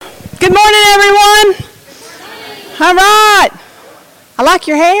All right. I like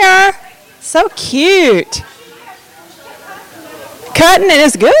your hair. So cute. Cutting it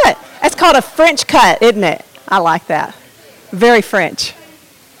is good. That's called a French cut, isn't it? I like that. Very French.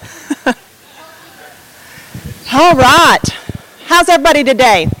 All right. How's everybody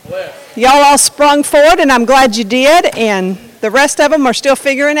today? Y'all all sprung forward, and I'm glad you did, and the rest of them are still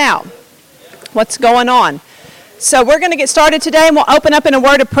figuring out what's going on. So we're going to get started today, and we'll open up in a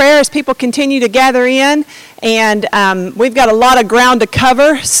word of prayer as people continue to gather in. And we've got a lot of ground to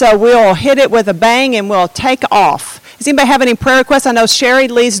cover, so we'll hit it with a bang, and we'll take off. Does anybody have any prayer requests? I know Sherry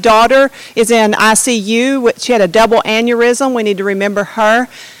Lee's daughter is in ICU. She had a double aneurysm. We need to remember her.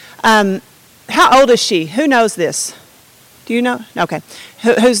 How old is she? Who knows this? Do you know? Okay.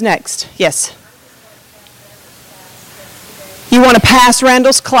 Who's next? Yes. You want to pass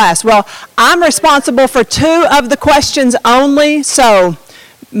Randall's class. Well, I'm responsible for 2 of the questions only, so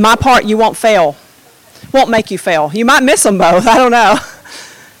my part you won't fail. Won't make you fail. You might miss them both. I don't know.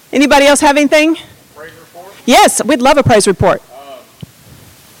 Anybody else have anything? Praise report? Yes, we'd love a praise report.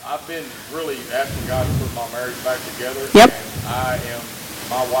 I've been really asking God to put my marriage back together. Yep. And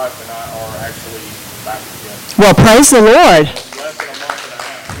my wife and I are actually back together. Well, praise the Lord. Less than a month and a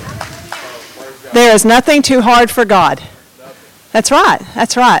half. So, praise God. There is nothing too hard for God. That's right.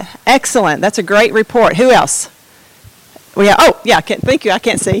 That's right. Excellent. That's a great report. Who else? Thank you. I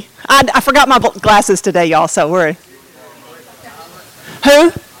can't see. I forgot my glasses today, y'all, so we're...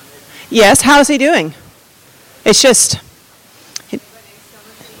 Who? Yes, how is he doing? It's just...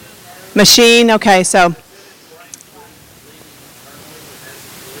 Machine, okay, so...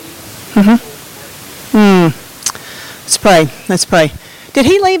 Let's pray. Did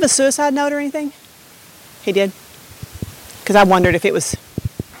he leave a suicide note or anything? He did? Because I wondered if it was...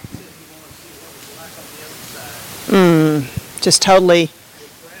 just totally...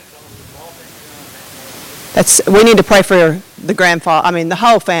 We need to pray for the grandfather, the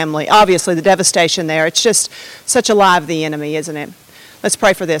whole family. Obviously, the devastation there. It's just such a lie of the enemy, isn't it? Let's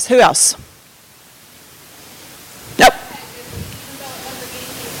pray for this. Who else? Nope.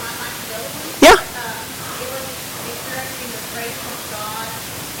 Yeah.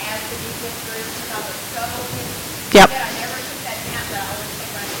 Yep.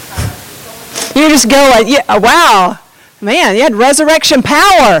 You just go like, yeah, wow. Man, you had resurrection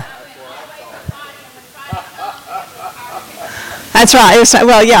power. That's right.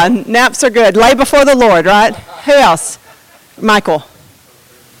 Well, yeah, naps are good. Lay before the Lord, right? Who else? Michael.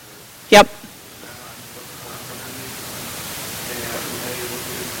 Yep.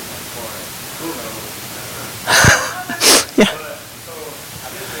 Yeah.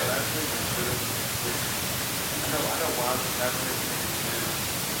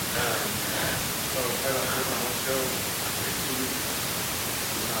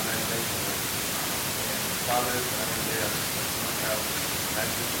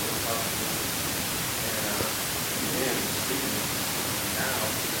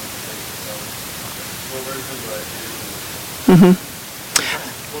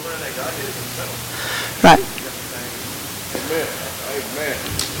 Right. Amen.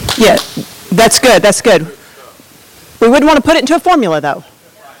 Yeah, that's good. That's good. We wouldn't want to put it into a formula, though.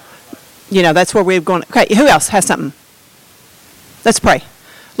 That's where we're going. Okay, who else has something? Let's pray.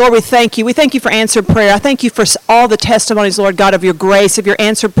 Lord, we thank you. We thank you for answered prayer. I thank you for all the testimonies, Lord God, of your grace, of your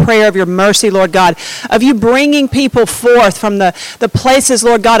answered prayer, of your mercy, Lord God, of you bringing people forth from the places,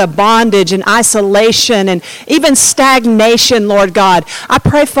 Lord God, of bondage and isolation and even stagnation, Lord God. I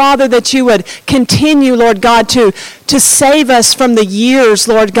pray, Father, that you would continue, Lord God, to save us from the years,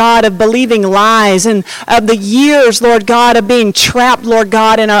 Lord God, of believing lies and of the years, Lord God, of being trapped, Lord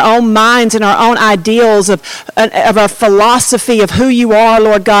God, in our own minds and our own ideals of our philosophy of who you are,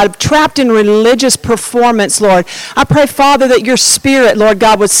 Lord God, trapped in religious performance, Lord. I pray, Father, that your spirit, Lord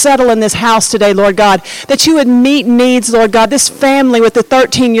God, would settle in this house today, Lord God, that you would meet needs, Lord God, this family with the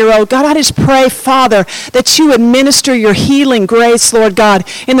 13-year-old. God, I just pray, Father, that you would minister your healing grace, Lord God,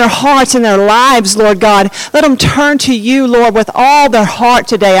 in their hearts and their lives, Lord God. Let them turn to you, Lord, with all their heart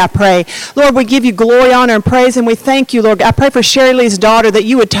today, I pray. Lord, we give you glory, honor, and praise, and we thank you, Lord. I pray for Sherry Lee's daughter, that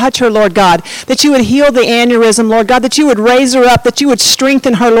you would touch her, Lord God, that you would heal the aneurysm, Lord God, that you would raise her up, that you would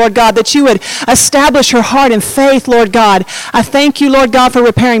strengthen her, Lord God, that you would establish her heart in faith, Lord God. I thank you, Lord God, for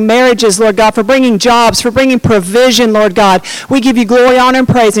repairing marriages, Lord God, for bringing jobs, for bringing provision, Lord God. We give you glory, honor, and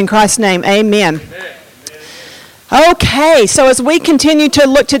praise in Christ's name. Amen. Amen. Okay, so as we continue to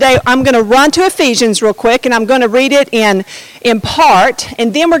look today, I'm going to run to Ephesians real quick, and I'm going to read it in part,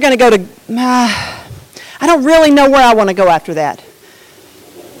 and then we're going to go to, I don't really know where I want to go after that.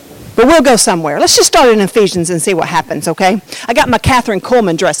 But we'll go somewhere. Let's just start in Ephesians and see what happens, okay? I got my Catherine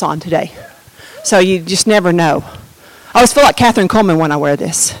Coleman dress on today, so you just never know. I always feel like Catherine Coleman when I wear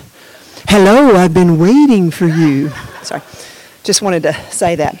this. Hello, I've been waiting for you. Sorry. Just wanted to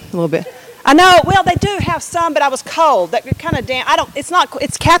say that a little bit. I know, well, they do have some, but I was cold. That kind of damn,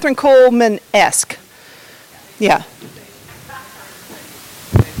 it's Catherine Coleman-esque. Yeah.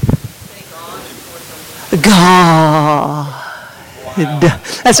 God.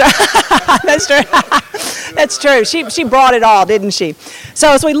 That's right. That's true. That's true. She brought it all, didn't she? So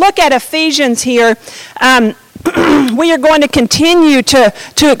as we look at Ephesians here, we are going to continue to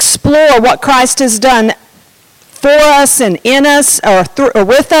explore what Christ has done for us and in us, or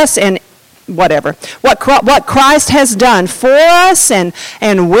with us, and whatever. What Christ has done for us and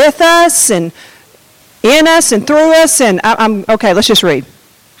with us and in us and through us. And okay, let's just read.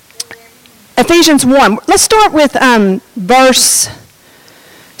 Ephesians 1. Let's start with verse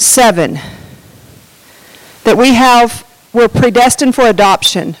 7. That we're predestined for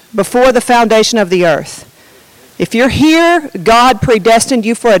adoption before the foundation of the earth. If you're here, God predestined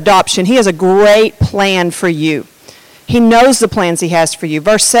you for adoption. He has a great plan for you. He knows the plans he has for you.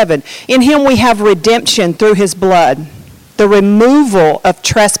 Verse 7, in him we have redemption through his blood, the removal of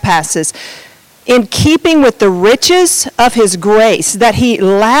trespasses, in keeping with the riches of his grace that he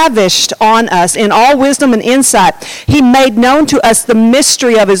lavished on us in all wisdom and insight. He made known to us the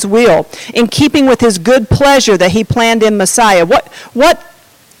mystery of his will, in keeping with his good pleasure that he planned in Messiah. What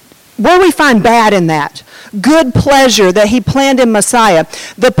do we find bad in that? Good pleasure that he planned in Messiah.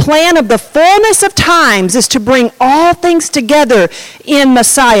 The plan of the fullness of times is to bring all things together in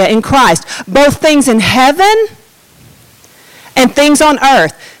Messiah, in Christ. Both things in heaven and things on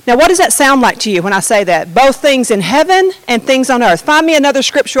earth. Now, what does that sound like to you when I say that? Both things in heaven and things on earth. Find me another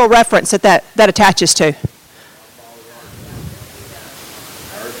scriptural reference that attaches to.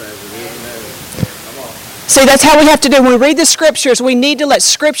 See, that's how we have to do. When we read the scriptures, we need to let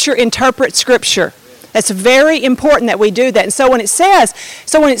Scripture interpret Scripture. That's very important that we do that. And so when it says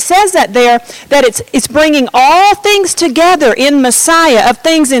that there, that it's bringing all things together in Messiah, of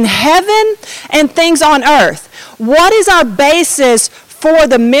things in heaven and things on earth. What is our basis for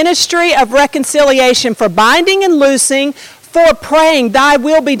the ministry of reconciliation, for binding and loosing, for praying, thy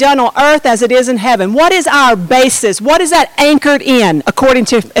will be done on earth as it is in heaven? What is our basis? What is that anchored in, according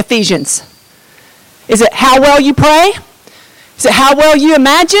to Ephesians? Is it how well you pray? Is it how well you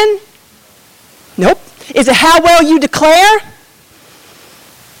imagine? Nope. Is it how well you declare?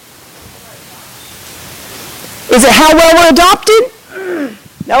 Is it how well we're adopted?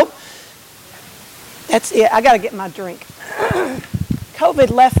 Nope. That's it. I got to get my drink. COVID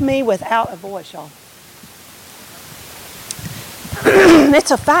left me without a voice, y'all.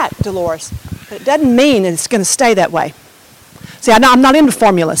 It's a fact, Dolores. But it doesn't mean it's going to stay that way. See, I'm not into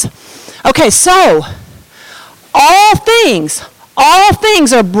formulas. Okay, so all things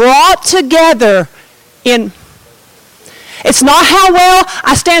are brought together in. It's not how well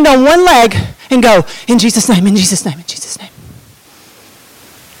I stand on one leg and go, in Jesus' name, in Jesus' name, in Jesus' name.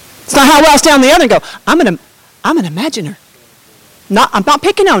 It's not how well I stand on the other and go, I'm an imaginer. I'm not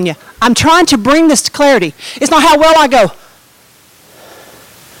picking on you. I'm trying to bring this to clarity. It's not how well I go.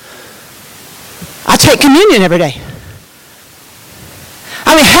 I take communion every day.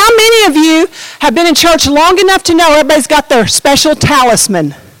 I mean, how many of you have been in church long enough to know everybody's got their special talisman?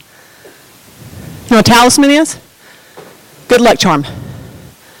 You know what a talisman is? Good luck charm.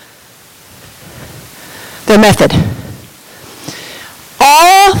 Their method.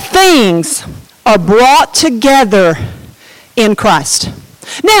 All things are brought together in Christ.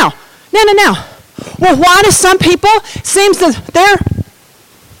 Now. Well, why do some people seems that their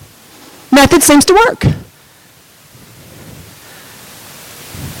method seems to work?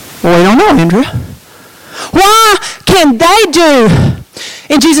 Well, we don't know, Andrea. Why can they do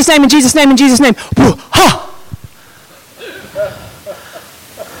in Jesus' name, in Jesus' name, in Jesus' name? Ha!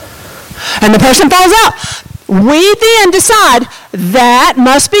 And the person falls out. We then decide that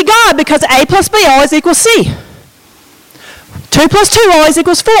must be God because A plus B always equals C. 2 plus 2 always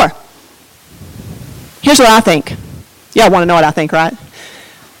equals 4. Here's what I think. Y'all want to know what I think, right?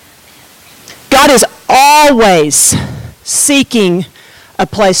 God is always seeking a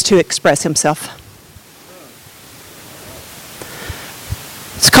place to express himself.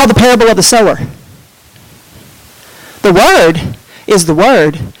 It's called the parable of the sower. The word is the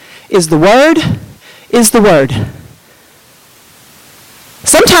word, is the word, is the word.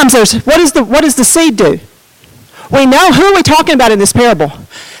 Sometimes what does the seed do? We know, who are we talking about in this parable?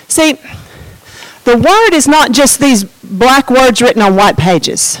 See, the word is not just these black words written on white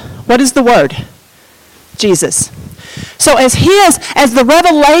pages. What is the word? Jesus. So as the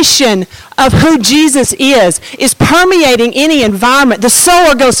revelation of who Jesus is permeating any environment, the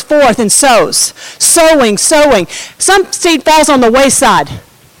sower goes forth and sows. Sowing. Some seed falls on the wayside.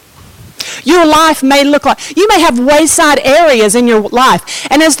 Your life may look like, you may have wayside areas in your life.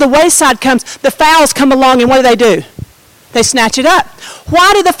 And as the wayside comes, the fowls come along, and what do? They snatch it up.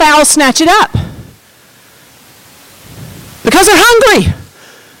 Why do the fowls snatch it up? Because they're hungry.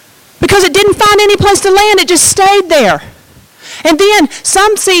 Because it didn't find any place to land, it just stayed there. And then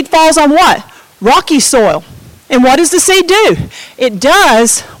some seed falls on what? Rocky soil. And what does the seed do? It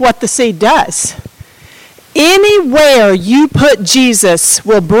does what the seed does. Anywhere you put Jesus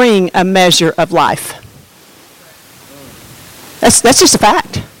will bring a measure of life. That's just a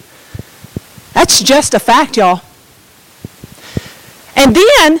fact. That's just a fact, y'all. And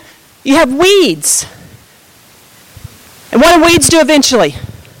then you have weeds. And what do weeds do eventually?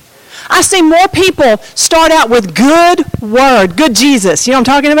 I see more people start out with good word, good Jesus. You know what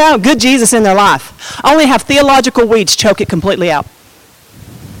I'm talking about? Good Jesus in their life. Only have theological weeds choke it completely out.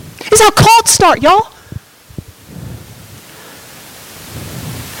 This is how cults start, y'all.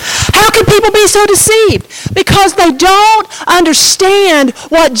 How can people be so deceived? Because they don't understand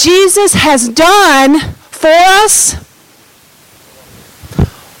what Jesus has done for us,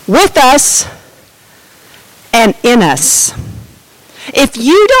 with us, and in us. If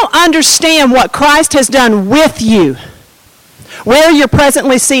you don't understand what Christ has done with you, where you're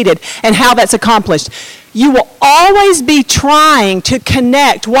presently seated, and how that's accomplished, you will always be trying to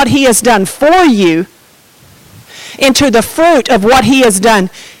connect what he has done for you into the fruit of what he has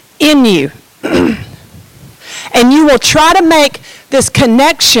done in you. And you will try to make this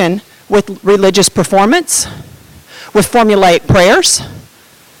connection with religious performance, with formulaic prayers,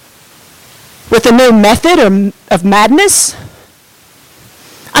 with a new method of madness.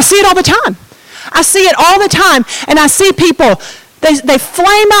 I see it all the time. I see it all the time. And I see people, they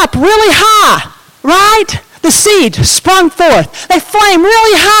flame up really high, right? The seed sprung forth. They flame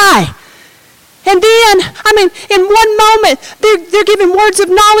really high. And then, in one moment, they're giving words of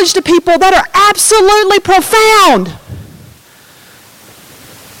knowledge to people that are absolutely profound.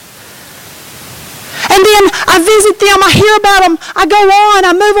 And then I visit them, I hear about them, I go on,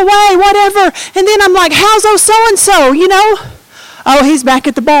 I move away, whatever. And then I'm like, how's old so-and-so, you know? Oh, he's back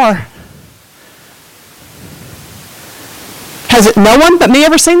at the bar. Has no one but me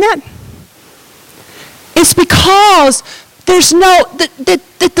ever seen that? It's because there's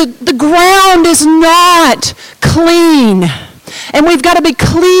the ground is not clean. And we've got to be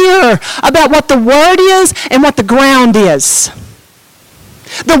clear about what the word is and what the ground is.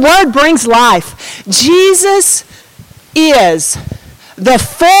 The word brings life. Jesus is the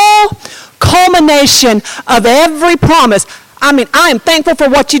full culmination of every promise. I am thankful for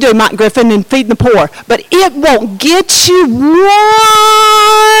what you do, Mike Griffin, in feeding the poor. But it won't get you one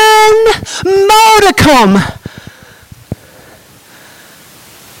modicum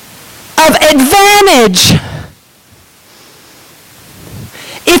of advantage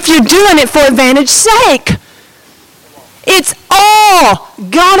if you're doing it for advantage's sake. It's all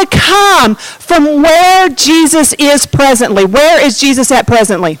got to come from where Jesus is presently. Where is Jesus at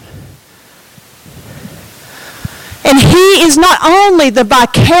presently? And he is not only the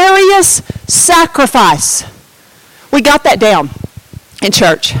vicarious sacrifice. We got that down in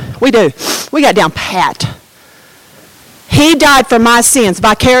church. We do. We got down pat. He died for my sins,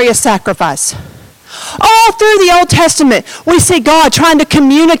 vicarious sacrifice. All through the Old Testament, we see God trying to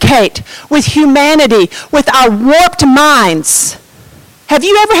communicate with humanity, with our warped minds. Have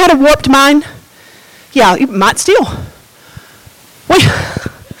you ever had a warped mind? Yeah, you might still.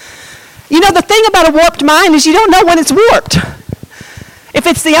 You know, the thing about a warped mind is you don't know when it's warped. If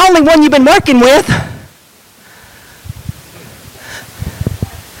it's the only one you've been working with,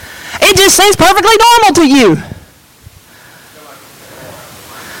 it just seems perfectly normal to you.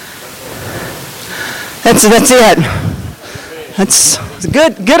 That's it. That's a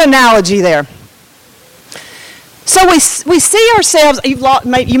good analogy there. So we see ourselves. You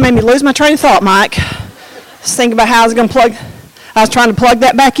made me lose my train of thought, Mike. Just thinking about how I was going to plug. I was trying to plug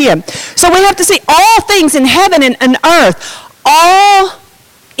that back in. So we have to see all things in heaven and earth, all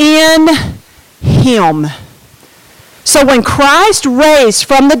in him. So when Christ raised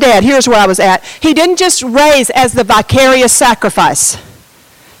from the dead, here's where I was at. He didn't just raise as the vicarious sacrifice.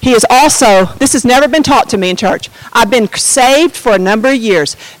 He is also, this has never been taught to me in church. I've been saved for a number of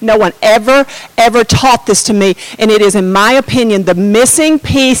years. No one ever taught this to me. And it is, in my opinion, the missing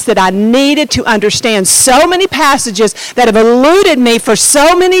piece that I needed to understand so many passages that have eluded me for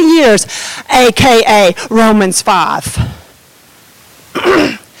so many years, a.k.a. Romans 5.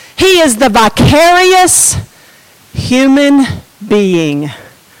 He is the vicarious human being.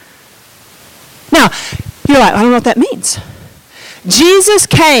 Now, you're like, I don't know what that means. Jesus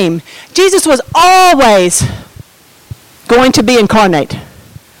came. Jesus was always going to be incarnate.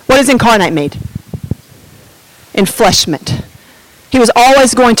 What does incarnate mean? Enfleshment. He was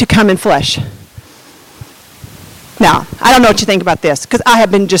always going to come in flesh. Now, I don't know what you think about this, because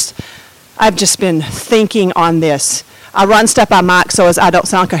I've just been thinking on this. I run stuff by Mike so as I don't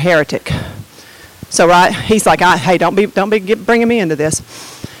sound like a heretic. So, right, he's like, hey, don't be bringing me into this.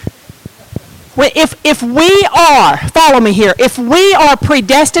 If we are, follow me here, if we are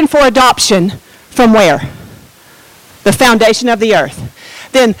predestined for adoption, from where? The foundation of the earth.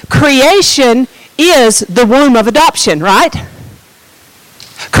 Then creation is the womb of adoption, right?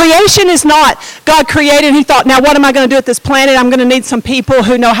 Creation is not God created and he thought, now what am I going to do with this planet? I'm going to need some people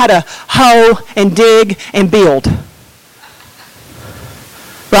who know how to hoe and dig and build.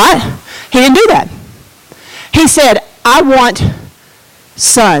 Right? He didn't do that. He said, I want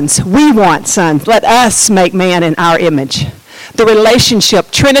sons. We want sons. Let us make man in our image. The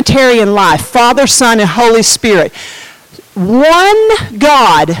relationship, Trinitarian life, Father, Son, and Holy Spirit. One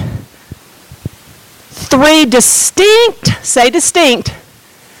God, three distinct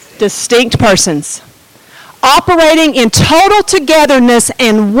persons, operating in total togetherness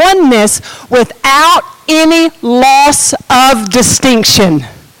and oneness without any loss of distinction.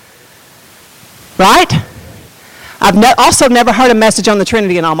 Right? I've also never heard a message on the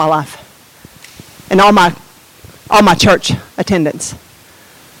Trinity in all my life, and all my church attendance.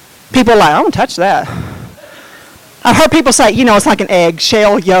 People are like, I don't touch that. I've heard people say, it's like an egg,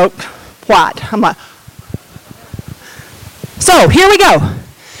 shell, yolk, white. I'm like, so here we go.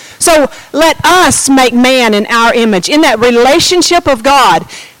 So let us make man in our image, in that relationship of God,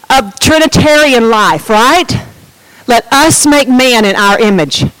 of Trinitarian life, right? Let us make man in our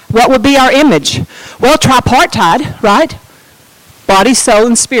image. What would be our image? Well, tripartite, right? Body, soul,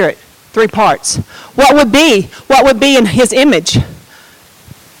 and spirit. 3 parts. What would be in his image?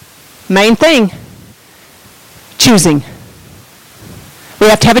 Main thing, choosing. We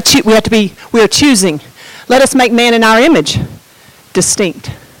are choosing. Let us make man in our image.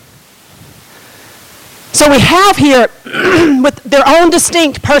 Distinct. So we have here, with their own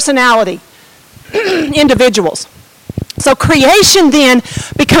distinct personality, individuals. So creation then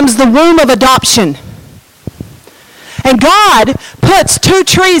becomes the womb of adoption. And God puts 2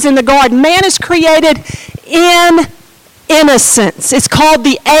 trees in the garden. Man is created in innocence. It's called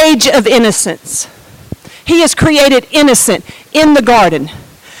the age of innocence. He is created innocent in the garden.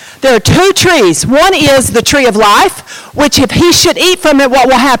 There are 2 trees. One is the tree of life, which if he should eat from it, what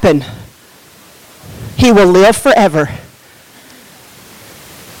will happen? He will live forever.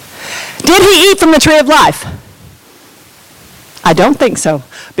 Did he eat from the tree of life? I don't think so,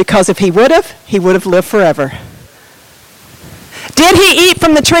 because if he would have lived forever. Did he eat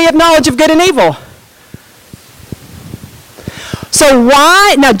from the tree of knowledge of good and evil? So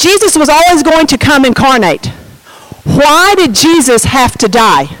why? Now, Jesus was always going to come incarnate. Why did Jesus have to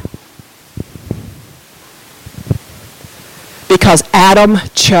die? Because Adam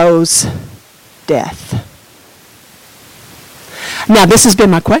chose death. Now, this has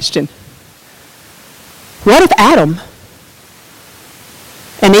been my question. What if Adam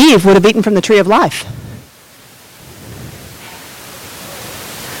and Eve would have eaten from the tree of life?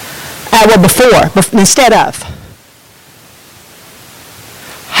 Before, instead of.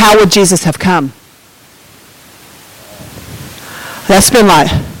 How would Jesus have come? That's been like.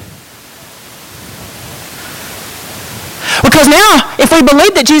 Because now, if we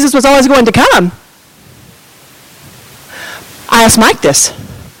believe that Jesus was always going to come, I asked Mike this.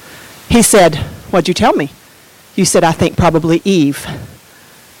 He said, what'd you tell me? You said, I think probably Eve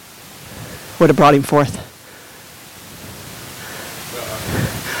would have brought him forth.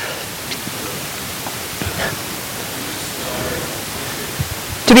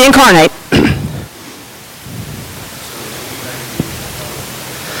 To be incarnate.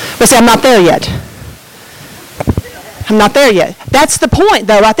 But see, I'm not there yet. I'm not there yet. That's the point,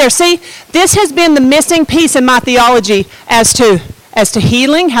 though, right there. See, this has been the missing piece in my theology as to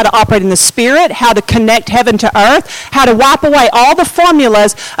healing, how to operate in the Spirit, how to connect heaven to earth, how to wipe away all the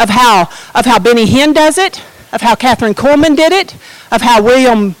formulas of how Benny Hinn does it, of how Catherine Kuhlman did it, of how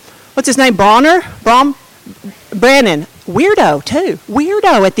William, what's his name, Brannan, weirdo too,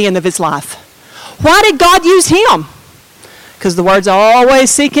 weirdo at the end of his life. Why did God use him? Because the word's always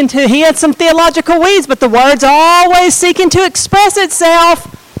seeking to, he had some theological weeds, but the word's always seeking to express itself.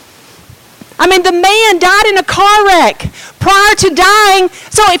 I mean, the man died in a car wreck prior to dying.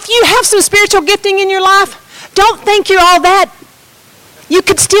 So if you have some spiritual gifting in your life, don't think you're all that. You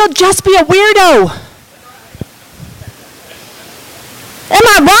could still just be a weirdo. Am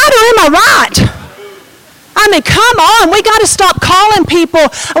I right or am I right? I mean, come on. We got to stop calling people.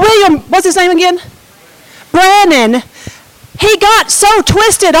 William, what's his name again? Brannon. He got so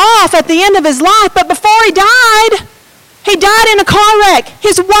twisted off at the end of his life, but before he died in a car wreck.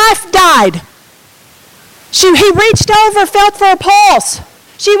 His wife died. He reached over, felt for her pulse.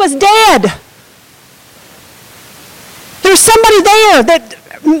 She was dead. There was somebody there that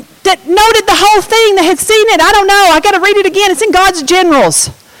noted the whole thing, that had seen it. I don't know. I got to read it again. It's in God's Generals.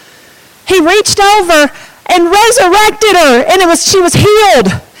 He reached over and resurrected her, and she was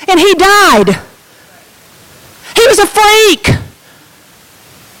healed, and he died. He was a freak.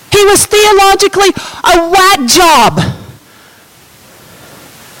 He was theologically a whack job.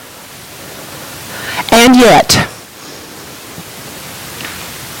 And yet,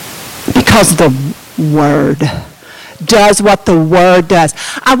 because the Word does what the Word does.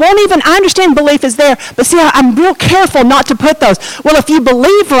 I understand belief is there, but see, I'm real careful not to put those. Well, if you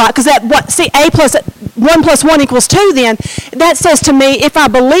believe right, because A plus 1 plus 1 equals 2 then, that says to me, if I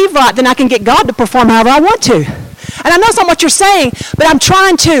believe right, then I can get God to perform however I want to. And I know it's not what you're saying, but I'm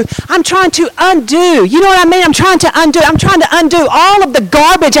trying to undo. You know what I mean? I'm trying to undo all of the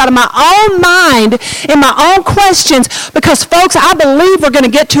garbage out of my own mind and my own questions, because, folks, I believe we're going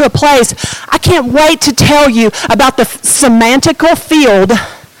to get to a place. I can't wait to tell you about the semantical field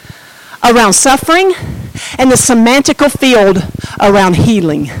around suffering and the semantical field around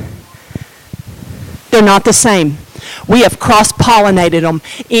healing. They're not the same. We have cross-pollinated them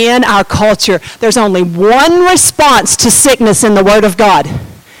in our culture. There's only one response to sickness in the Word of God.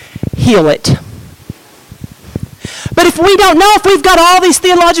 Heal it. But if we don't know, if we've got all these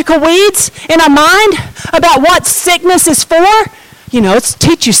theological weeds in our mind about what sickness is for, it's to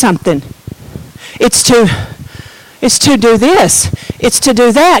teach you something. It's to do this. It's to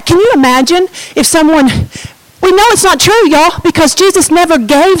do that. Can you imagine if someone... We know it's not true, y'all, because Jesus never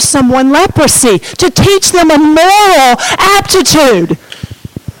gave someone leprosy to teach them a moral aptitude.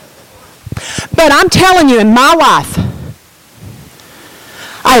 But I'm telling you, in my life,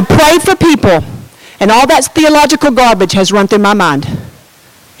 I have prayed for people, and all that theological garbage has run through my mind.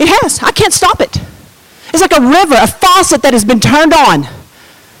 It has. I can't stop it. It's like a river, a faucet that has been turned on.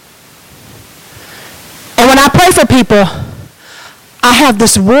 And when I pray for people, I have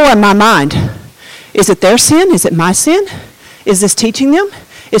this war in my mind. Is it their sin? Is it my sin? Is this teaching them?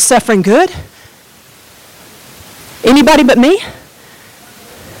 Is suffering good? Anybody but me?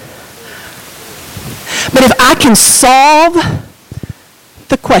 But if I can solve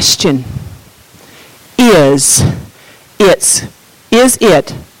the question, is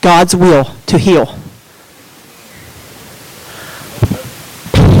it God's will to heal?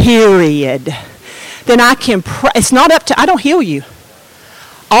 Period. Then I can pray. It's not up to, I don't heal you.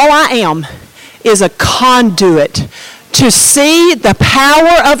 All I am is a conduit to see the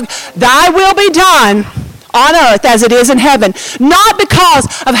power of thy will be done on earth as it is in heaven. Not because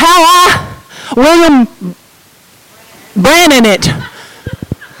of how I, William Brannon it.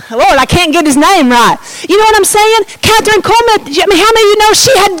 Lord, I can't get his name right. You know what I'm saying? Catherine Coleman, how many of you know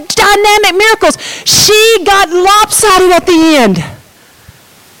she had dynamic miracles? She got lopsided at the end.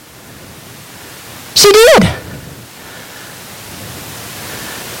 She did.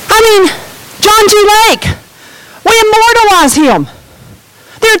 John G. Lake, we immortalize him.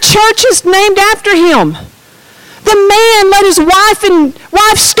 There are churches named after him. The man let his wife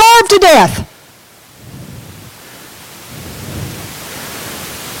starve to death.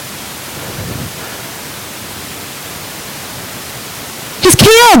 His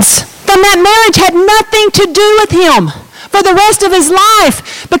kids from that marriage had nothing to do with him for the rest of his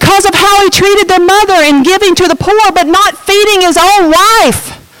life because of how he treated their mother in giving to the poor but not feeding his own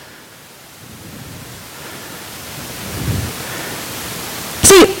wife.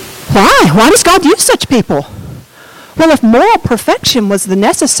 See, why? Why does God use such people? Well, if moral perfection was the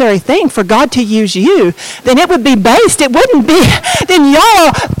necessary thing for God to use you, then it would be based. It wouldn't be. Then y'all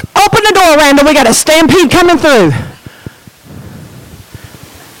open the door, Randall. We got a stampede coming through.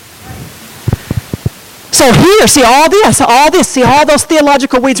 So here, see all those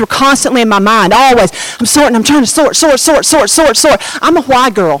theological weeds were constantly in my mind, always. I'm trying to sort. I'm a why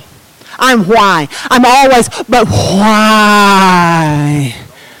girl. I'm why. I'm always, but why?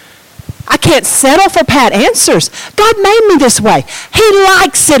 I can't settle for pat answers. God made me this way. He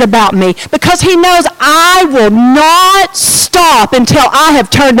likes it about me because he knows I will not stop until I have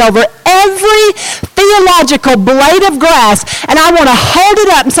turned over every theological blade of grass, and I want to hold it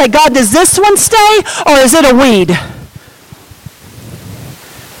up and say, God, does this one stay or is it a weed?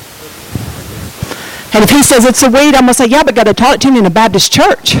 And if he says it's a weed, I'm going to say, yeah, but God, I taught it to me in a Baptist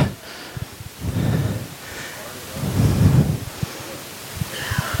church.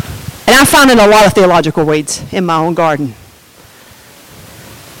 finding a lot of theological weeds in my own garden.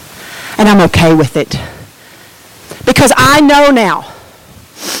 And I'm okay with it. Because I know now,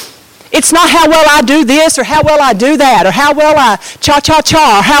 it's not how well I do this or how well I do that or how well I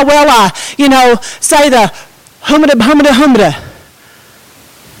cha-cha-cha or how well I, say the humada.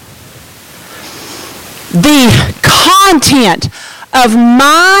 The content of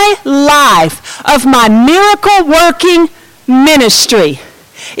my life, of my miracle-working ministry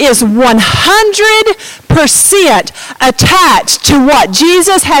is 100% attached to what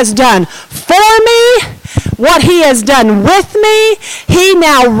Jesus has done for me, what he has done with me. He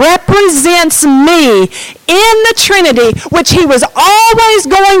now represents me in the Trinity, which he was always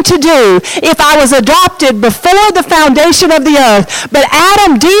going to do if I was adopted before the foundation of the earth. But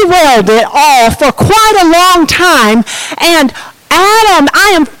Adam derailed it all for quite a long time, and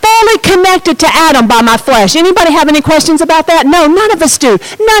I am fully connected to Adam by my flesh. Anybody have any questions about that? No, none of us do.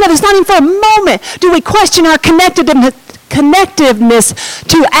 None of us, not even for a moment, do we question our connectiveness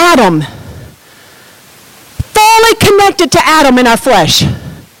to Adam. Fully connected to Adam in our flesh.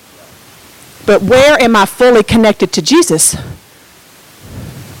 But where am I fully connected to Jesus?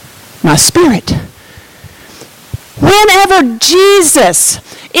 My spirit. Whenever Jesus,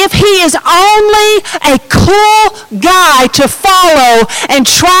 if he is only a cool guy to follow and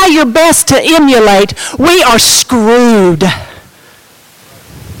try your best to emulate, we are screwed.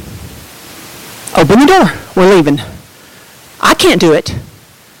 Open the door. We're leaving. I can't do it.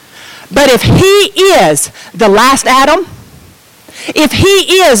 But if he is the last Adam, if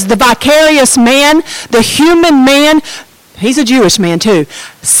he is the vicarious man, the human man, he's a Jewish man too,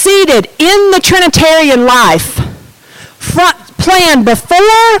 seated in the Trinitarian life, planned before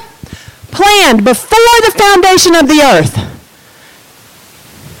the foundation of the earth,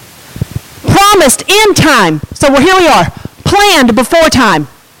 promised in time. So here we are, planned before time,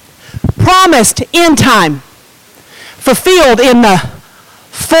 promised in time, fulfilled in the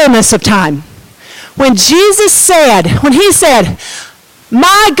fullness of time. When he said,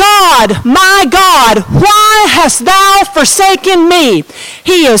 my God, why hast thou forsaken me?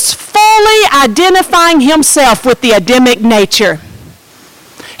 He is fully identifying himself with the Adamic nature.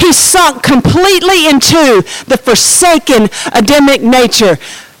 He sunk completely into the forsaken Adamic nature.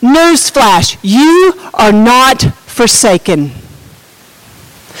 Newsflash, you are not forsaken.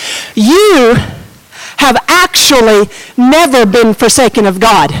 You have actually never been forsaken of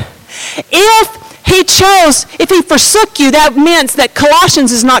God. If he forsook you, that means that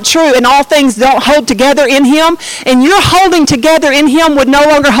Colossians is not true and all things don't hold together in him, and your holding together in him would no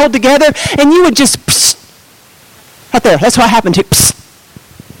longer hold together, and you would just, right there, that's what happened to you.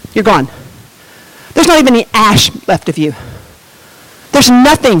 You're gone. There's not even any ash left of you. There's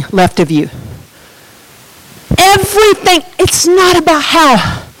nothing left of you. Everything, it's not about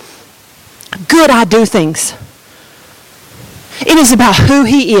how good I do things. It is about who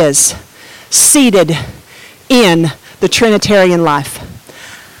he is, seated in the Trinitarian life.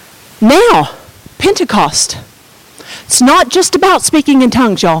 Now, Pentecost. It's not just about speaking in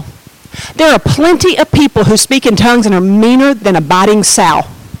tongues, y'all. There are plenty of people who speak in tongues and are meaner than a biting sow.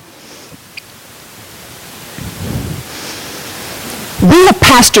 We have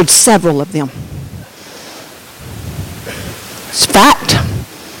pastored several of them. It's fact.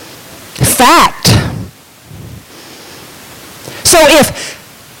 Fact. So if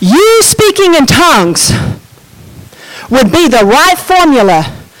you speaking in tongues would be the right formula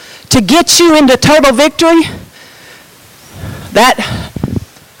to get you into total victory, that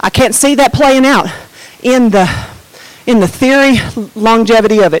I can't see that playing out in the theory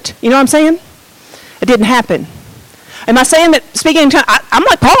longevity of it. You know what I'm saying? It didn't happen. Am I saying that speaking in tongues, I'm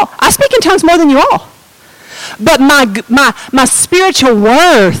like Paul, I speak in tongues more than you all. But my spiritual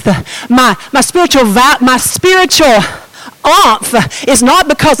worth, my spiritual oomph is not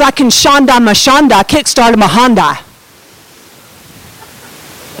because I can shanda my shanda, kickstart my Honda.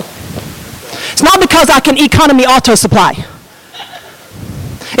 It's not because I can economy auto supply.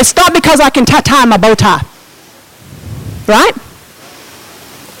 It's not because I can tie my bow tie. Right?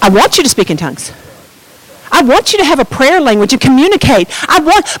 I want you to speak in tongues. I want you to have a prayer language and communicate.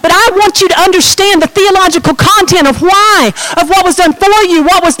 But I want you to understand the theological content of why, of what was done for you,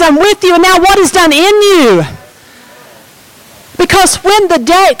 what was done with you, and now what is done in you. Because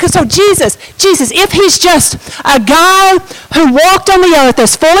so Jesus, if he's just a guy who walked on the earth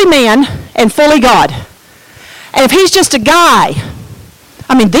as fully man and fully God, and if he's just a guy,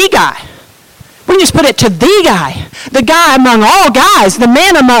 the guy, we can just put it to the guy among all guys, the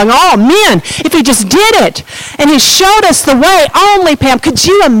man among all men, if he just did it, and he showed us the way only, Pam, could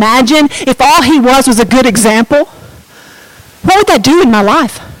you imagine if all he was a good example? What would that do in my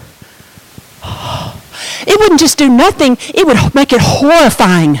life? It wouldn't just do nothing. It would make it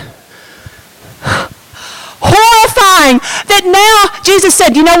horrifying. Horrifying that now Jesus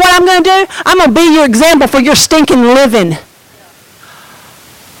said, you know what I'm going to do? I'm going to be your example for your stinking living.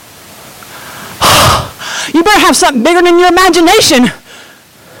 You better have something bigger than your imagination.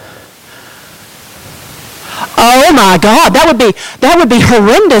 Oh my God, that would be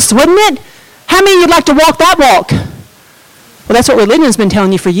horrendous, wouldn't it? How many of you'd like to walk that walk? Well, that's what religion's been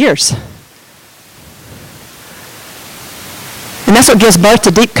telling you for years. And that's what gives birth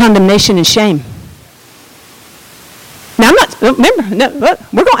to deep condemnation and shame. Now, we're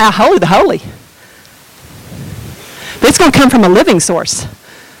going out holy the holy. But it's going to come from a living source,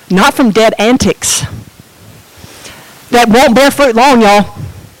 not from dead antics that won't bear fruit long, y'all.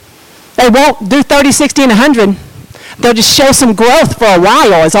 They won't do 30, 60, and 100. They'll just show some growth for a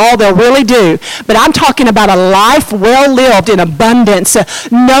while is all they'll really do. But I'm talking about a life well lived in abundance,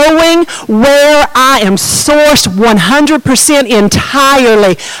 knowing where I am sourced 100%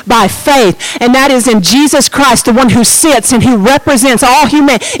 entirely by faith. And that is in Jesus Christ, the one who sits and who represents all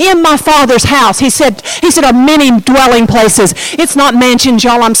humanity. In my Father's house, he said are many dwelling places. It's not mansions,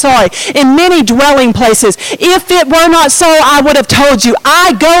 y'all, I'm sorry. In many dwelling places. If it were not so, I would have told you.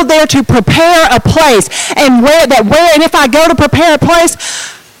 I go there to prepare a place. And if I go to prepare a place,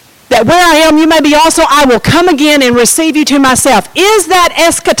 that where I am, you may be also, I will come again and receive you to myself. Is that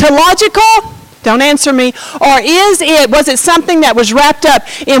eschatological? Don't answer me. Or was it something that was wrapped up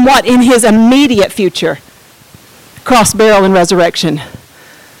in what? In his immediate future? Cross, burial, and resurrection.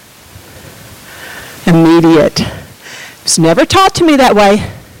 Immediate. It's never taught to me that way.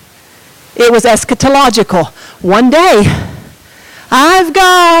 It was eschatological. One day, I've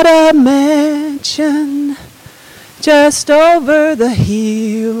got a mansion just over the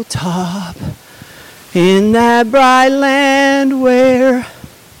hilltop in that bright land where.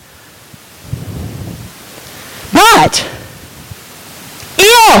 But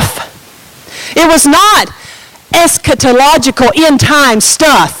if it was not eschatological end time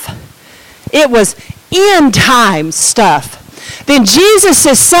stuff, it was end time stuff, then Jesus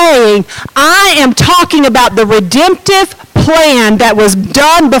is saying, I am talking about the redemptive plan that was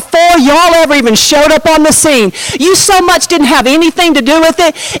done before y'all ever even showed up on the scene. You so much didn't have anything to do with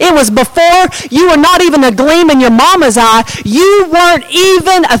it. It was before you were not even a gleam in your mama's eye. You weren't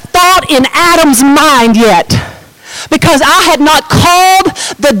even a thought in Adam's mind yet, because I had not called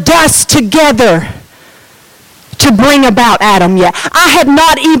the dust together to bring about Adam yet. I had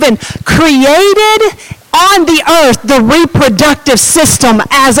not even created on the earth the reproductive system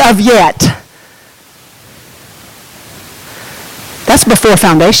as of yet. That's before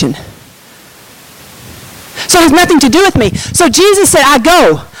foundation. So it has nothing to do with me. So Jesus said,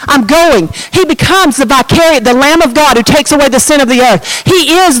 I'm going. He becomes the Lamb of God who takes away the sin of the earth.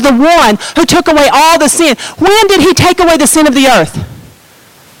 He is the one who took away all the sin. When did he take away the sin of the earth?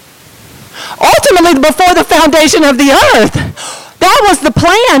 Ultimately, before the foundation of the earth. That was the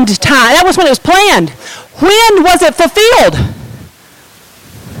planned time. That was when it was planned. When was it fulfilled?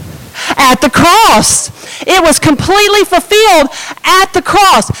 At the cross. It was completely fulfilled at the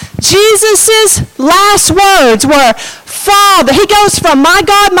cross. Jesus' last words were, Father. He goes from my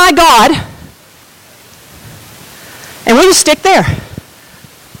God, and we just stick there.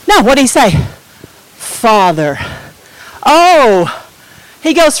 No, what did he say? Father. Oh,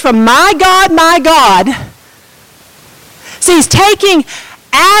 he goes from my God. See, he's taking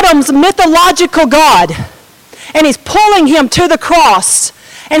Adam's mythological God, and he's pulling him to the cross.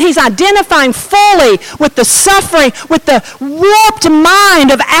 And he's identifying fully with the suffering, with the warped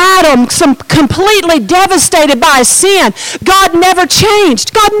mind of Adam, completely devastated by sin. God never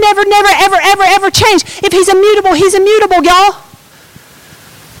changed. God never, ever changed. If he's immutable, y'all.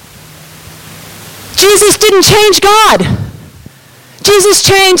 Jesus didn't change God. Jesus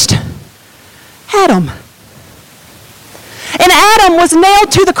changed Adam. And Adam was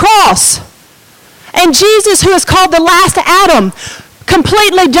nailed to the cross. And Jesus, who is called the last Adam,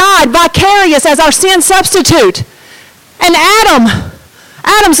 completely died vicarious as our sin substitute. And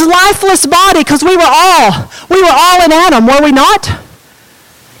Adam's lifeless body, because we were all in Adam, were we not?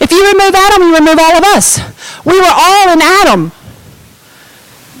 If you remove Adam, you remove all of us. We were all in Adam.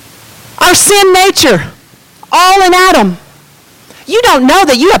 Our sin nature, all in Adam. You don't know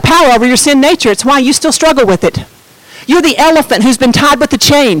that you have power over your sin nature. It's why you still struggle with it. You're the elephant who's been tied with a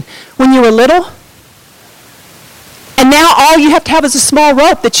chain when you were little. And now all you have to have is a small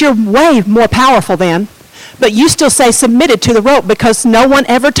rope that you're way more powerful than. But you still say submitted to the rope because no one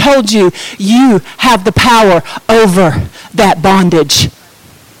ever told you you have the power over that bondage.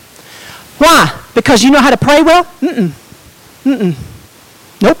 Why? Because you know how to pray well?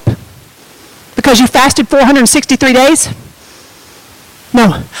 Nope. Because because you fasted 463 days?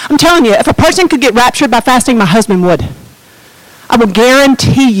 No. I'm telling you, if a person could get raptured by fasting, my husband would. I will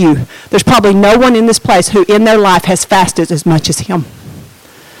guarantee you there's probably no one in this place who in their life has fasted as much as him.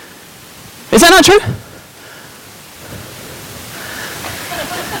 Is that not true?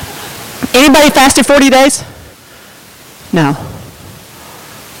 Anybody fasted 40 days? No.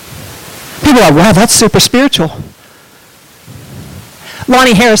 People are like, wow, that's super spiritual.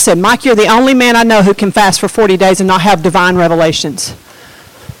 Lonnie Harris said, Mike, you're the only man I know who can fast for 40 days and not have divine revelations.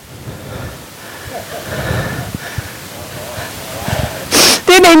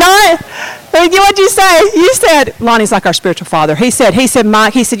 Didn't he not? What'd you say? You said, Lonnie's like our spiritual father. He said,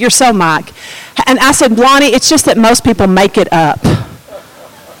 Mike, you're so Mike. And I said, Lonnie, it's just that most people make it up.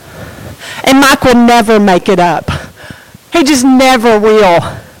 And Mike will never make it up. He just never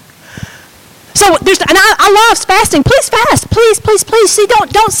will. So and I love fasting. Please fast. Please. See,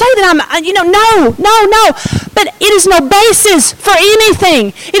 don't say that I'm, no. But it is no basis for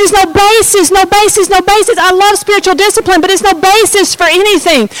anything. It is no basis. I love spiritual discipline, but it's no basis for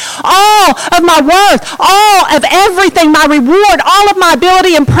anything. All of my worth, all of everything, my reward, all of my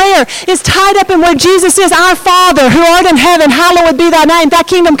ability in prayer is tied up in where Jesus is, our Father, who art in heaven, hallowed be thy name. Thy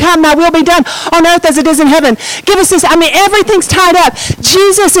kingdom come, thy will be done on earth as it is in heaven. Give us this. Everything's tied up.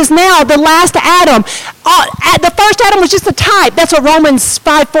 Jesus is now the last Adam. The first Adam was just a type. That's what Romans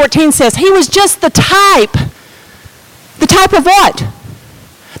 5:14 says. He was just the type. The type of what?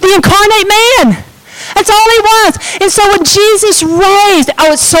 The incarnate man. That's all he was. And so when Jesus raised,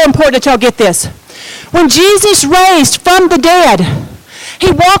 it's so important that y'all get this. When Jesus raised from the dead,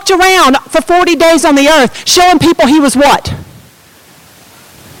 he walked around for 40 days on the earth showing people he was what?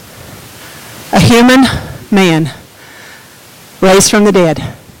 A human man raised from the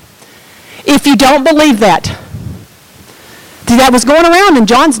dead. If you don't believe that, that was going around in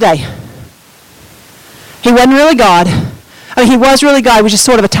John's day. He wasn't really God. He was really God. He was just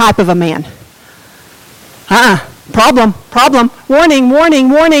sort of a type of a man. Problem.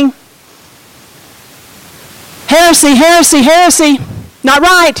 Warning. Heresy. Not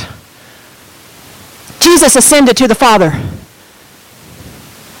right. Jesus ascended to the Father.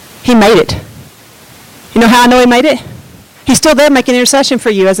 He made it. You know how I know he made it? He's still there making intercession for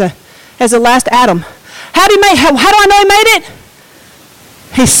you as the last Adam. How do I know he made it?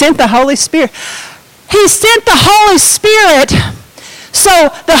 He sent the Holy Spirit. He sent the Holy Spirit so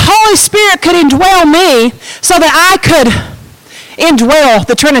the Holy Spirit could indwell me so that I could indwell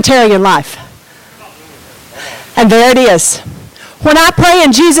the Trinitarian life. And there it is. When I pray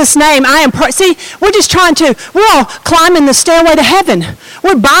in Jesus' name, see, we're all climbing the stairway to heaven.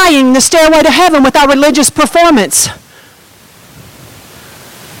 We're buying the stairway to heaven with our religious performance.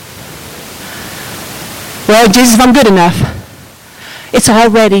 Well, Jesus, if I'm good enough, it's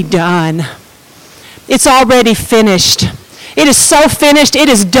already done. It's already finished. It is so finished. It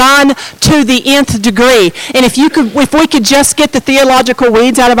is done to the nth degree. And if we could just get the theological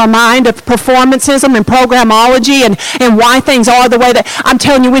weeds out of our mind of performancism and programmology and why things are the way that, I'm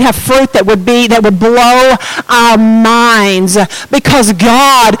telling you, we'd have fruit that would blow our minds, because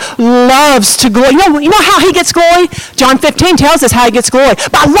God loves to glory. You know how he gets glory? John 15 tells us how he gets glory.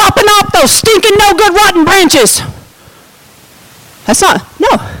 By lopping off those stinking, no good, rotten branches.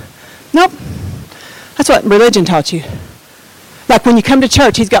 Nope. That's what religion taught you. Like when you come to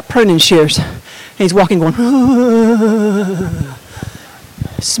church, he's got pruning shears. And he's walking going,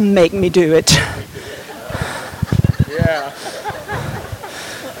 just make me do it. Yeah.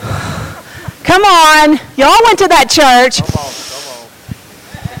 Come on. Y'all went to that church. Come on.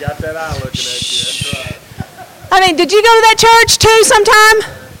 You got that eye looking at you. That's right. Did you go to that church too sometime?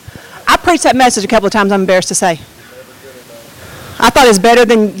 I preached that message a couple of times, I'm embarrassed to say. I thought it was better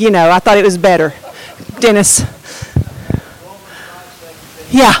than, I thought it was better. Dennis.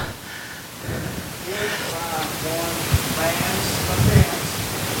 Yeah.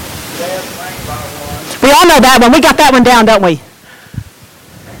 We all know that one. We got that one down, don't we?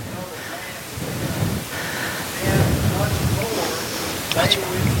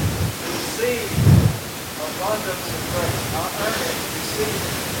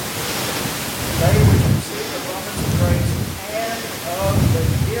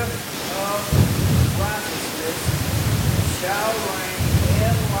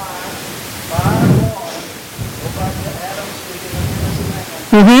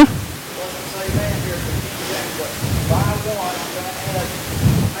 Mm-hmm.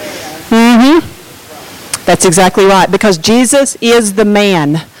 Mm-hmm. That's exactly right, because Jesus is the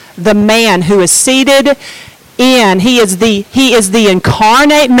man who is seated in. He is the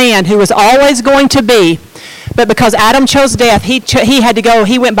incarnate man who is always going to be But because Adam chose death, he had to go,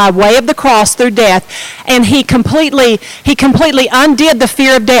 he went by way of the cross through death, and he completely undid the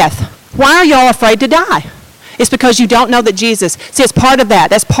fear of death. Why are y'all afraid to die? It's because you don't know that Jesus, see, it's part of that.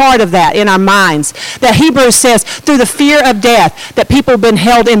 That's part of that in our minds. That Hebrews says, through the fear of death, that people have been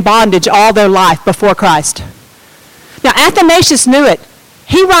held in bondage all their life before Christ. Now, Athanasius knew it.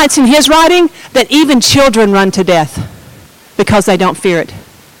 He writes in his writing that even children run to death because they don't fear it.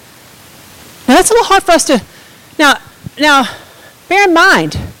 Now, that's a little hard for us to... Now, bear in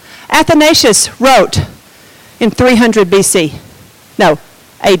mind, Athanasius wrote in 300 BC. No,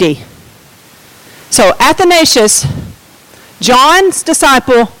 AD. So Athanasius, John's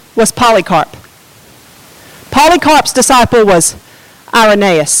disciple was Polycarp. Polycarp's disciple was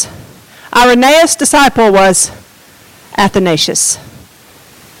Irenaeus. Irenaeus' disciple was Athanasius.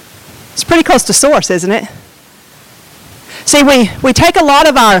 It's pretty close to source, isn't it? See, we take a lot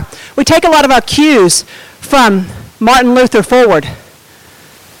of our cues from Martin Luther forward.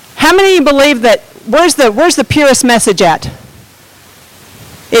 How many of you believe that where's the purest message at?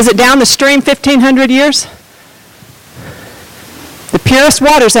 Is it down the stream 1,500 years? The purest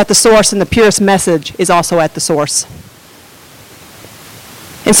water's at the source, and the purest message is also at the source.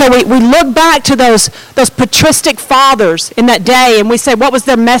 And so we look back to those patristic fathers in that day, and we say, what was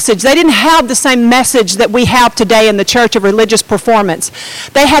their message? They didn't have the same message that we have today in the church of religious performance.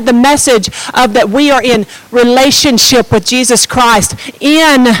 They had the message of that we are in relationship with Jesus Christ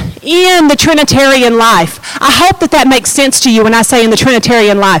in the Trinitarian life. I hope that makes sense to you when I say in the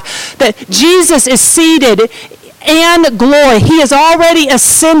Trinitarian life, that Jesus is seated in glory. He has already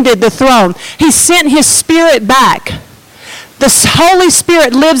ascended the throne. He sent his Spirit back. The Holy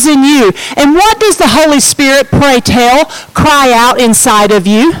Spirit lives in you. And what does the Holy Spirit, pray tell, cry out inside of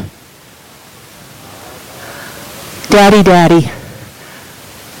you? Daddy, Daddy.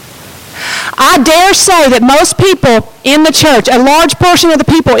 I dare say that most people in the church, a large portion of the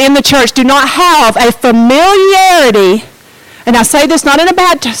people in the church, do not have a familiarity, and I say this not in a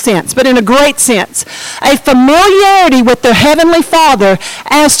bad sense, but in a great sense, a familiarity with their Heavenly Father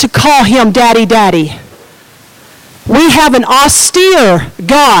as to call him Daddy, Daddy. We have an austere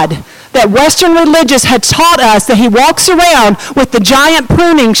God that Western religions had taught us that he walks around with the giant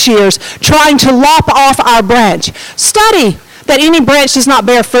pruning shears trying to lop off our branch. Study that any branch does not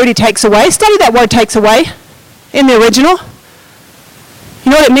bear fruit he takes away. Study that word takes away in the original.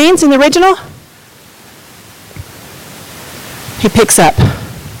 You know what it means in the original? He picks up.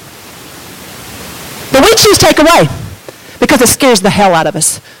 But we choose take away because it scares the hell out of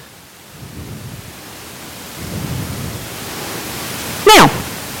us. Now,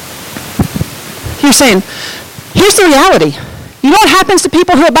 you're saying, here's the reality. You know what happens to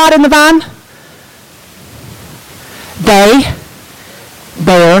people who abide in the vine? They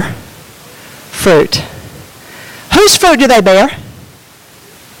bear fruit. Whose fruit do they bear?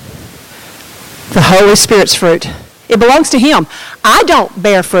 The Holy Spirit's fruit. It belongs to him. I don't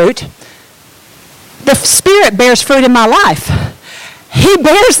bear fruit. The Spirit bears fruit in my life. He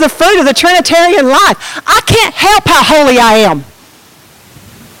bears the fruit of the Trinitarian life. I can't help how holy I am.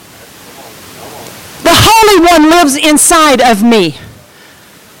 The Holy One lives inside of me.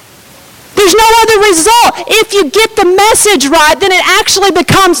 There's no other result. If you get the message right, then it actually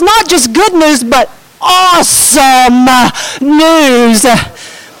becomes not just good news, but awesome news.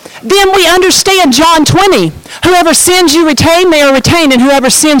 Then we understand John 20. Whoever sins you retain, they are retained, and whoever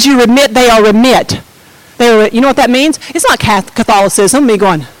sins you remit, they are remit. You know what that means? It's not Catholicism, me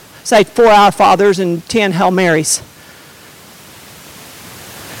going, say 4 Our Fathers and 10 Hail Marys.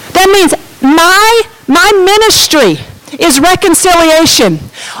 That means my ministry is reconciliation.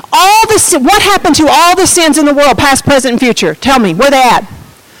 What happened to all the sins in the world, past, present, and future? Tell me, where they at?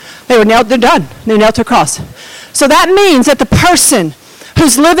 They're done. They're nailed to a cross. So that means that the person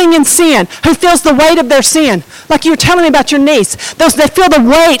who's living in sin, who feels the weight of their sin, like you were telling me about your niece, they feel the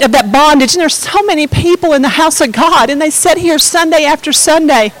weight of that bondage. And there's so many people in the house of God, and they sit here Sunday after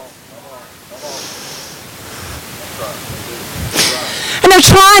Sunday. And they're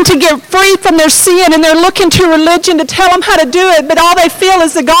trying to get free from their sin, and they're looking to religion to tell them how to do it, but all they feel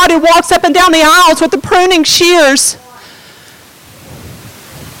is the God who walks up and down the aisles with the pruning shears.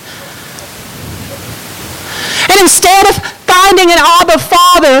 And instead of finding an Abba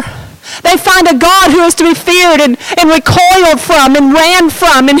Father They find a God who is to be feared and recoiled from and ran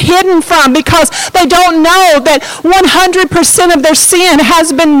from and hidden from, because they don't know that 100% of their sin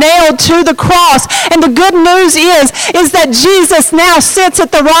has been nailed to the cross. And the good news is that Jesus now sits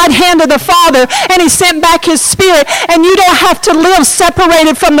at the right hand of the Father, and he sent back his Spirit, and you don't have to live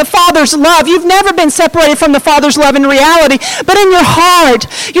separated from the Father's love. You've never been separated from the Father's love in reality, but in your heart,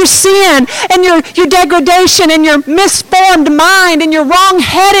 your sin and your degradation and your misformed mind and your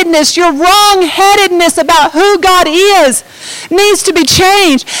wrong-headedness about who God is needs to be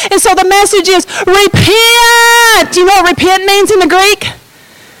changed. And so the message is repent. Do you know what repent means in the Greek?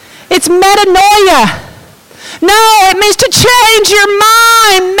 It's metanoia. No, it means to change your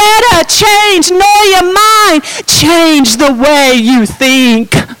mind. Meta, change. Noia, mind. Change the way you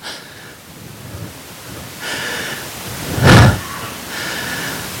think.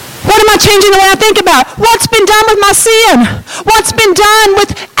 What am I changing the way I think about? What's been done with my sin? What's been done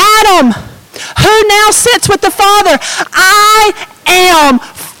with Adam, who now sits with the Father? I am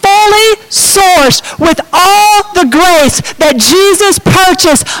fully sourced with all the grace that Jesus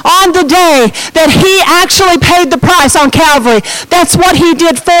purchased on the day that he actually paid the price on Calvary. That's what he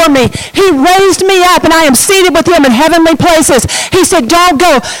did for me. He raised me up, and I am seated with him in heavenly places. He said, don't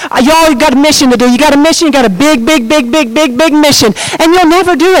go. Y'all got a mission to do. You got a mission. You got a big mission. And you'll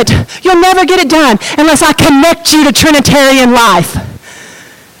never do it. You'll never get it done unless I connect you to Trinitarian life.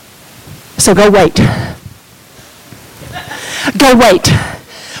 So go wait. Go wait.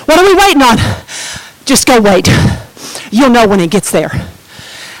 What are we waiting on? Just go wait. You'll know when it gets there.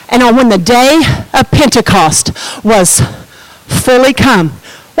 And when the day of Pentecost was fully come.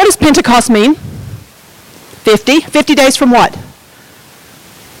 What does Pentecost mean? 50? 50 days from what?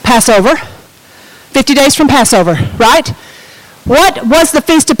 Passover. 50 days from Passover, right? What was the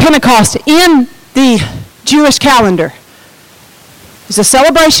Feast of Pentecost in the Jewish calendar? It's a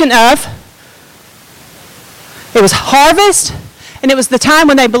celebration of, it was harvest, and it was the time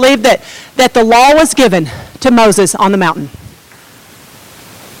when they believed that the law was given to Moses on the mountain.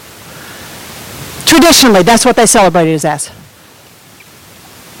 Traditionally, that's what they celebrated it as.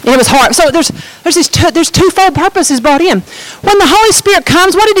 And it was hard. So there's twofold purposes brought in. When the Holy Spirit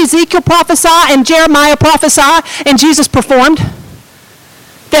comes, what did Ezekiel prophesy and Jeremiah prophesy and Jesus performed?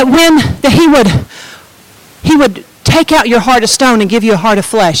 That he would take out your heart of stone and give you a heart of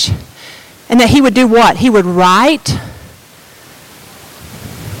flesh. And that he would do what? He would write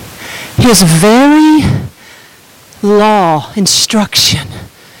his very law, instruction.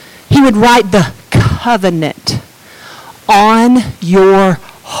 He would write the covenant on your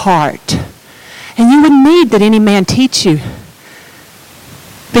heart. And you wouldn't need that any man teach you,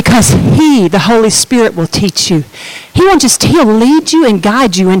 because he, the Holy Spirit, will teach you. He'll lead you and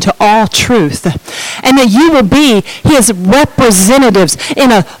guide you into all truth. And that you will be his representatives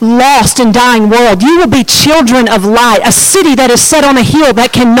in a lost and dying world. You will be children of light, a city that is set on a hill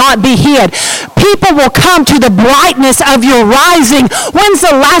that cannot be hid. People will come to the brightness of your rising. When's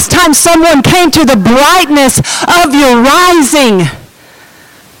the last time someone came to the brightness of your rising?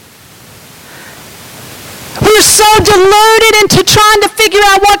 We're so deluded into trying to figure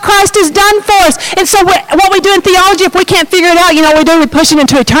out what Christ has done for us. And so what we do in theology, if we can't figure it out, you know what we do? We push it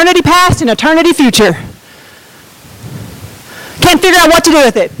into eternity past and eternity future. Can't figure out what to do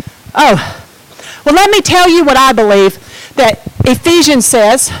with it. Oh, well, let me tell you what I believe that Ephesians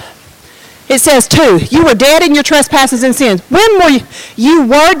says. It says, too, you were dead in your trespasses and sins. When were you? You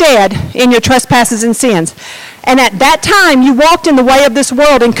were dead in your trespasses and sins. And at that time, you walked in the way of this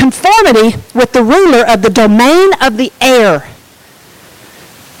world in conformity with the ruler of the domain of the air,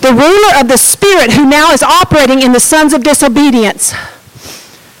 the ruler of the spirit who now is operating in the sons of disobedience.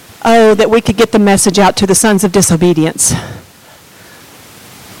 Oh, that we could get the message out to the sons of disobedience.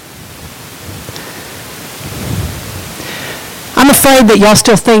 I'm afraid that y'all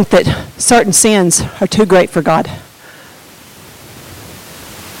still think that certain sins are too great for God.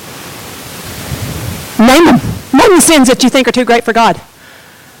 Name them. Name the sins that you think are too great for God.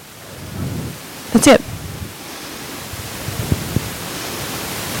 That's it.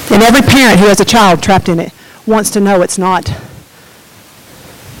 And every parent who has a child trapped in it wants to know it's not.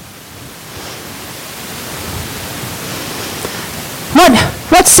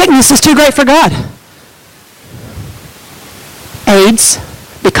 What sickness is too great for God? AIDS,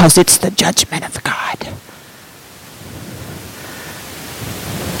 because it's the judgment of God.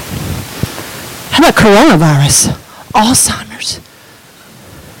 How about coronavirus? Alzheimer's.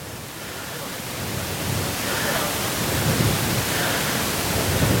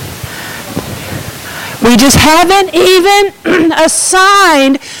 We just haven't even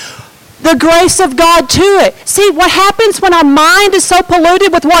assigned the grace of God to it. See, what happens when our mind is so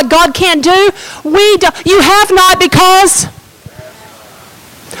polluted with what God can't do? You have not because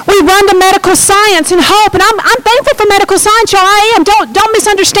we run to medical science and hope. And I'm thankful for medical science, y'all. I am. Don't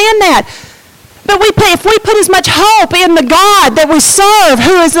misunderstand that. But if we put as much hope in the God that we serve,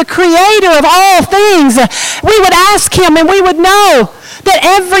 who is the creator of all things, we would ask him and we would know that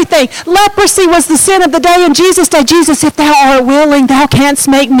everything, leprosy was the sin of the day in Jesus' day. Jesus, if thou art willing, thou canst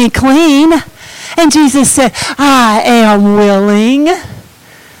make me clean. And Jesus said, I am willing. There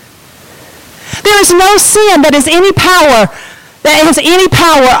is no sin that has any power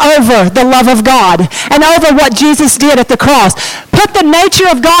over the love of God and over what Jesus did at the cross. Put the nature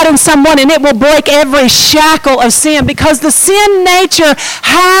of God in someone and it will break every shackle of sin, because the sin nature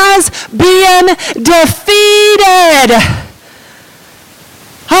has been defeated.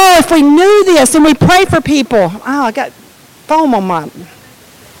 Oh, if we knew this and we pray for people. Oh, I got foam on my...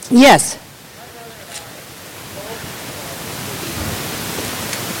 Yes.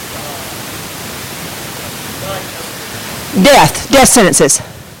 Death sentences.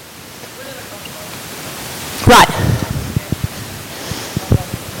 Right.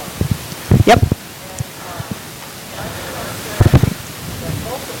 Yep.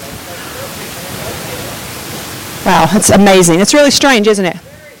 Wow, that's amazing. It's really strange, isn't it?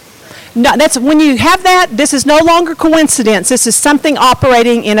 No, that's when you have that, this is no longer coincidence. This is something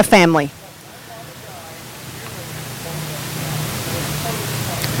operating in a family.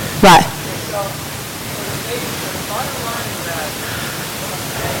 Right.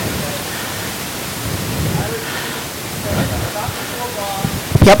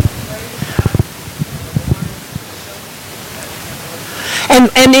 Yep.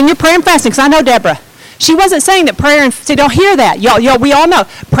 And in your prayer and fasting, because I know Deborah, she wasn't saying that prayer and, see, don't hear that. Y'all, we all know,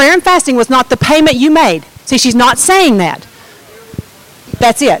 prayer and fasting was not the payment you made. See, she's not saying that.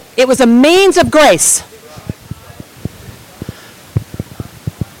 That's it. It was a means of grace.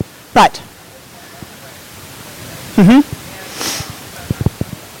 Right. Mm-hmm.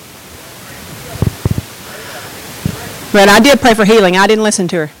 But I did pray for healing. I didn't listen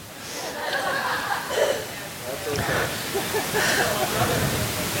to her.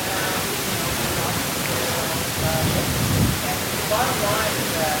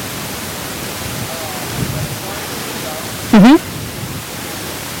 Mm-hmm.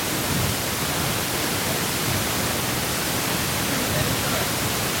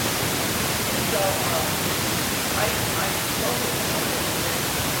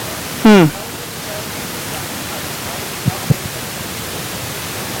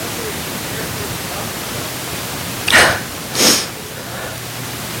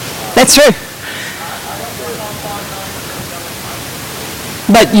 That's true.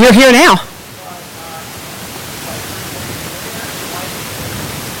 But you're here now.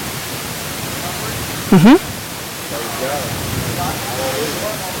 Mm-hmm.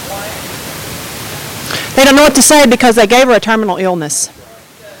 They don't know what to say because they gave her a terminal illness.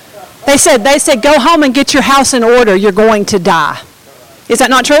 They said, go home and get your house in order. You're going to die. Is that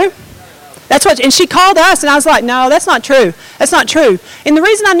not true? That's what, and she called us, and I was like, no, that's not true. That's not true. And the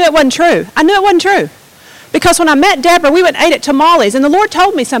reason I knew it wasn't true, because when I met Deborah, we went and ate at Tamales, and the Lord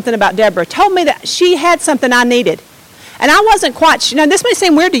told me something about Deborah, told me that she had something I needed. And I wasn't quite sure. Now, this may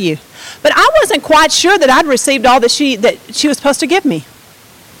seem weird to you, but I wasn't quite sure that I'd received all that she was supposed to give me.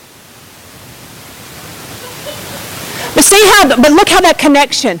 But look how that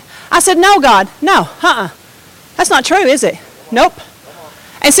connection. I said, no, God, no, that's not true, is it? Nope.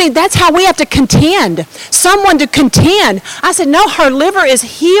 And see, that's how we have to contend. Someone to contend. I said, no, her liver is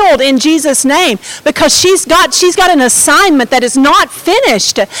healed in Jesus' name, because she's got an assignment that is not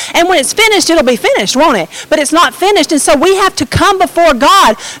finished. And when it's finished, it'll be finished, won't it? But it's not finished. And so we have to come before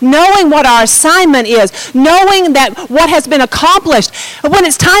God knowing what our assignment is, knowing that what has been accomplished. When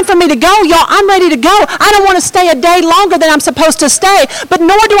it's time for me to go, y'all, I'm ready to go. I don't want to stay a day longer than I'm supposed to stay, but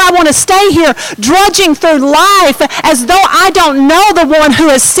nor do I want to stay here drudging through life as though I don't know the one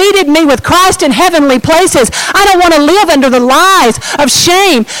who has seated me with Christ in heavenly places. I don't want to live under the lies of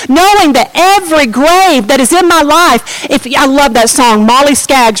shame, knowing that every grave that is in my life, I love that song. Molly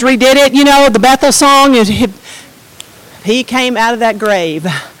Skaggs redid it, the Bethel song. He came out of that grave.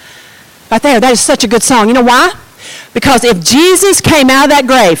 Right there, that is such a good song. You know why? Because if Jesus came out of that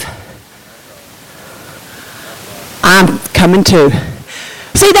grave, I'm coming too.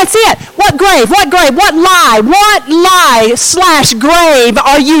 See, that's it. What grave? What lie / grave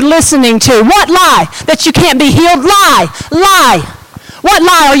are you listening to? What lie? That you can't be healed? Lie. What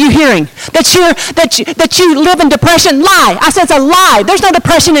lie are you hearing? That you live in depression? Lie. I said it's a lie. There's no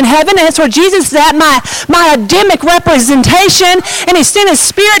depression in heaven, and it's where Jesus is at, my Adamic representation, and he sent his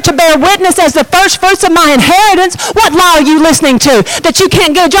spirit to bear witness as the first fruits of my inheritance. What lie are you listening to? That you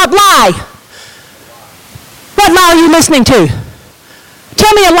can't get a job? Lie. What lie are you listening to?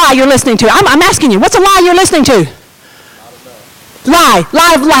 Tell me a lie you're listening to. I'm asking you, what's a lie you're listening to? Lie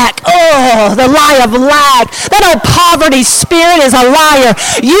of lack. Oh, the lie of lack. That old poverty spirit is a liar.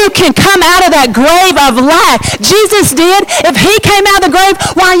 You can come out of that grave of lack. Jesus did. If he came out of the grave,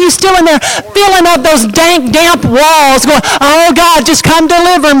 why are you still in there feeling up those dank, damp walls going, oh God, just come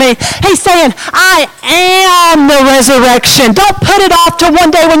deliver me. He's saying, I am the resurrection. Don't put it off to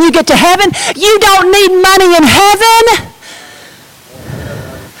one day when you get to heaven. You don't need money in heaven.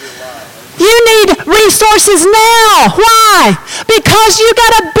 You need resources now. Why? Because you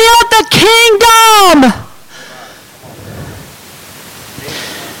got to build the kingdom.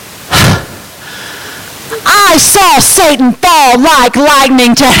 I saw Satan fall like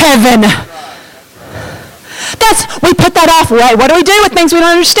lightning to heaven. We put that off. What do we do with things we don't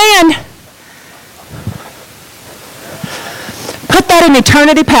understand? Put that in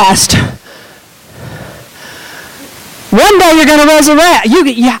eternity past. One day you're going to resurrect.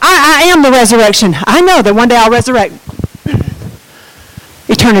 I am the resurrection. I know that one day I'll resurrect.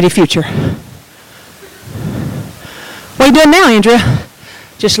 Eternity future. What are you doing now, Andrea?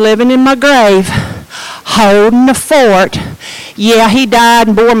 Just living in my grave, holding the fort. Yeah, he died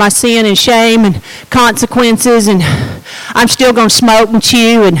and bore my sin and shame and consequences, and I'm still going to smoke and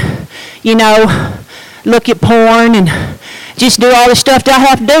chew and, look at porn and just do all the stuff that I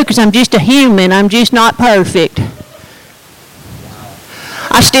have to do because I'm just a human. I'm just not perfect.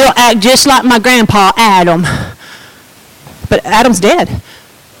 I still act just like my grandpa, Adam. But Adam's dead.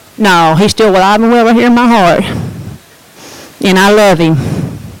 No, he's still alive and well here in my heart. And I love him.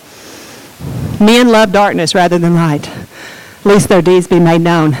 Men love darkness rather than light. Least their deeds be made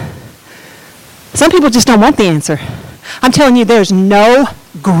known. Some people just don't want the answer. I'm telling you, there's no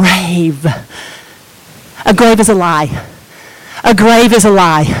grave. A grave is a lie. A grave is a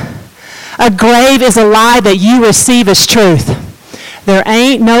lie. A grave is a lie that you receive as truth. There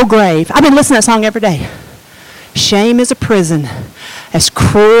ain't no grave. I've been listening to that song every day. Shame is a prison, as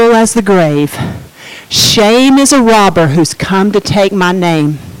cruel as the grave. Shame is a robber who's come to take my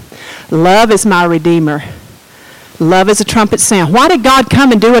name. Love is my redeemer. Love is a trumpet sound. Why did God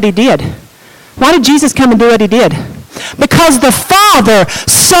come and do what he did? Why did Jesus come and do what he did? Because the Father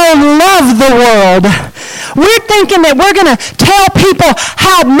so loved the world. We're thinking that we're going to tell people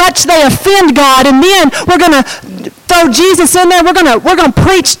how much they offend God, and then we're going to throw Jesus in there. We're going to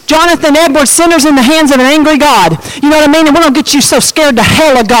preach Jonathan Edwards, sinners in the hands of an angry God. You know what I mean? And we're going to get you so scared to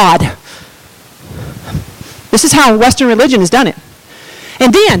hell of God. This is how Western religion has done it.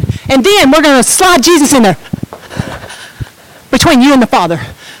 And then we're going to slide Jesus in there between you and the Father.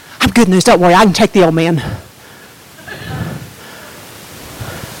 I'm good news. Don't worry. I can take the old man.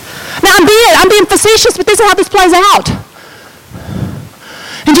 Now, I'm being facetious, but this is how this plays out.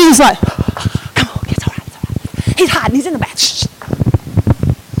 And Jesus is like, come on, it's all right. He's hiding. He's in the back. Shh.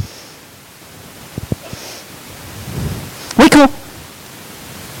 We cool.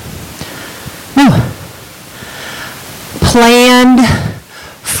 No. Planned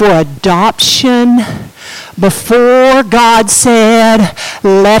for adoption before God said,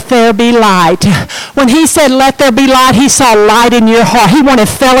 let there be light. When he said, let there be light, he saw light in your heart. He wanted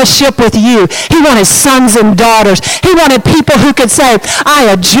fellowship with you. He wanted sons and daughters. He wanted people who could say, I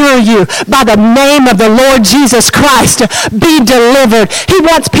adjure you by the name of the Lord Jesus Christ, be delivered. He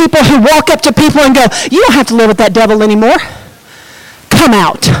wants people who walk up to people and go, you don't have to live with that devil anymore. Come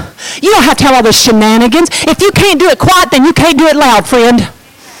out. You don't have to have all those shenanigans. If you can't do it quiet, then you can't do it loud, friend.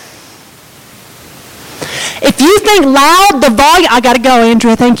 If you think loud, the volume... I got to go,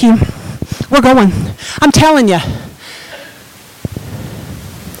 Andrea. Thank you. We're going. I'm telling you.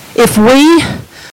 If we